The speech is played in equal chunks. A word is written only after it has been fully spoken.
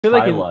feel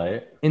like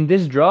highlight. in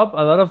this drop, a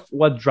lot of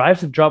what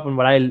drives the drop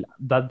and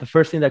that the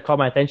first thing that caught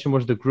my attention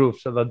was the groove.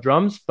 So the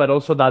drums, but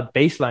also that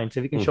bass line. So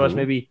if you can show us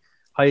maybe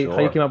how you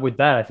Sure. came up with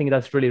that, I think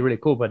that's really, really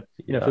cool. But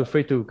Yeah, feel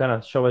free to kind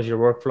of show us your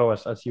workflow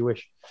as you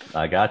wish.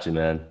 I got you,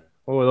 man.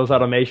 Oh, those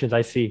automations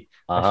I see.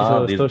 I see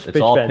Uh-huh. those It's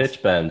pitch all bends.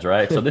 pitch bends,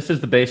 right? So this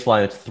is the bass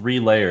line. It's three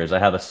layers. I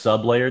have a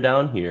sub layer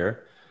down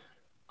here.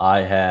 I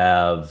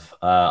have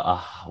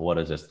what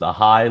is this? The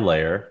high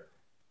layer.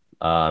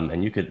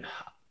 And you could,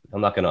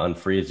 I'm not going to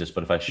unfreeze this,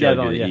 but if I Yeah, showed you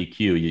no, the yeah.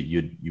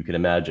 EQ, you could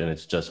imagine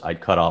it's just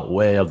I'd cut out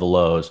way of the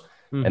lows,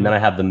 and then I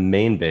have the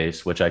main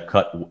bass, which I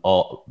cut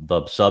all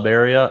the sub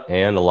area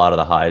and a lot of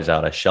the highs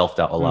out. I shelved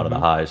out a lot of the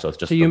highs, so it's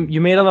So just the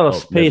you made a lot of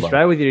mid space, low.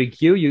 right, with your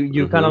EQ.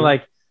 You kind of Mm-hmm.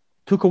 like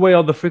took away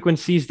all the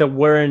frequencies that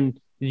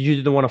weren't you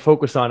didn't want to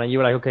focus on, and you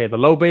were like, okay, the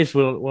low bass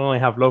will only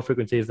have low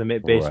frequencies, the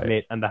mid bass Right,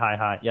 mid, and the high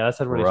high. Yeah, that's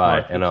a really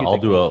right, smart and EQ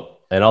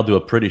technique. I'll do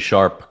a pretty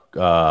sharp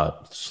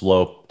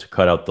slope to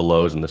cut out the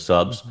lows and the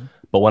subs.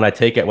 But when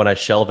I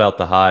shelve out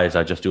the highs,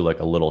 I just do like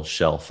a little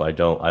shelf. I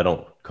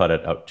don't cut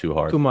it out too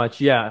hard. Too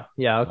much. Yeah.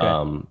 Yeah.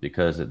 Okay.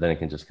 Because then it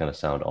can just kind of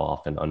sound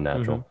off and hmm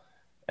unnatural.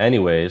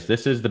 Anyways,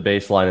 this is the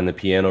bass line and the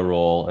piano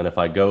roll. And if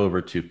I go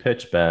over to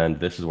pitch bend,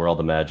 this is where all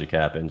the magic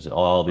happens.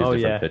 All these Oh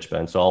different yeah. pitch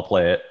bends. So I'll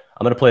play it.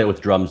 I'm going to play it with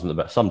drums in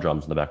the some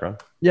drums in the background.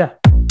 Yeah.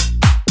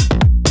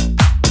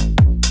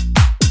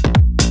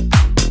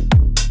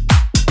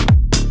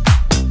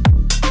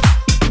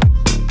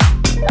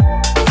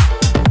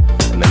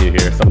 And then you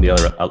hear some of the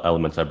other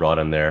elements I brought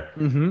in there.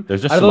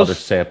 There's just Are some other those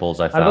samples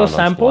I are found those on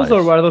samples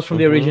Splice. or are those from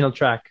the original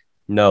track?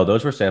 No,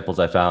 those were samples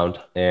I found,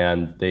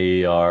 and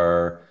they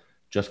are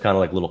just kind of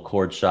like little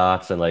chord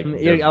shots and like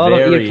they're A lot of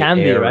ear very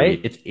candy, airy.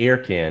 right? It's ear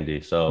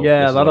candy. So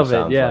Yeah, this a is lot what it of it.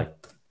 sounds Yeah.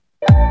 like.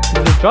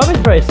 The drum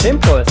is very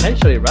simple,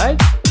 essentially,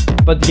 right?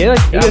 But yeah,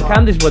 like ear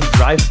candy is what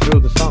drives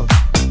through the song.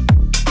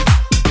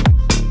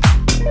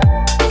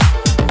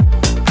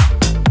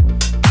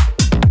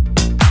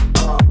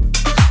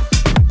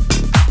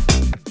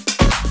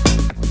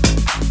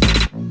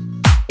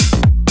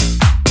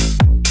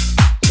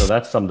 So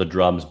that's some of the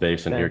drums,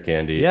 bass, and ear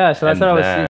candy. Yeah, so that's And what I was then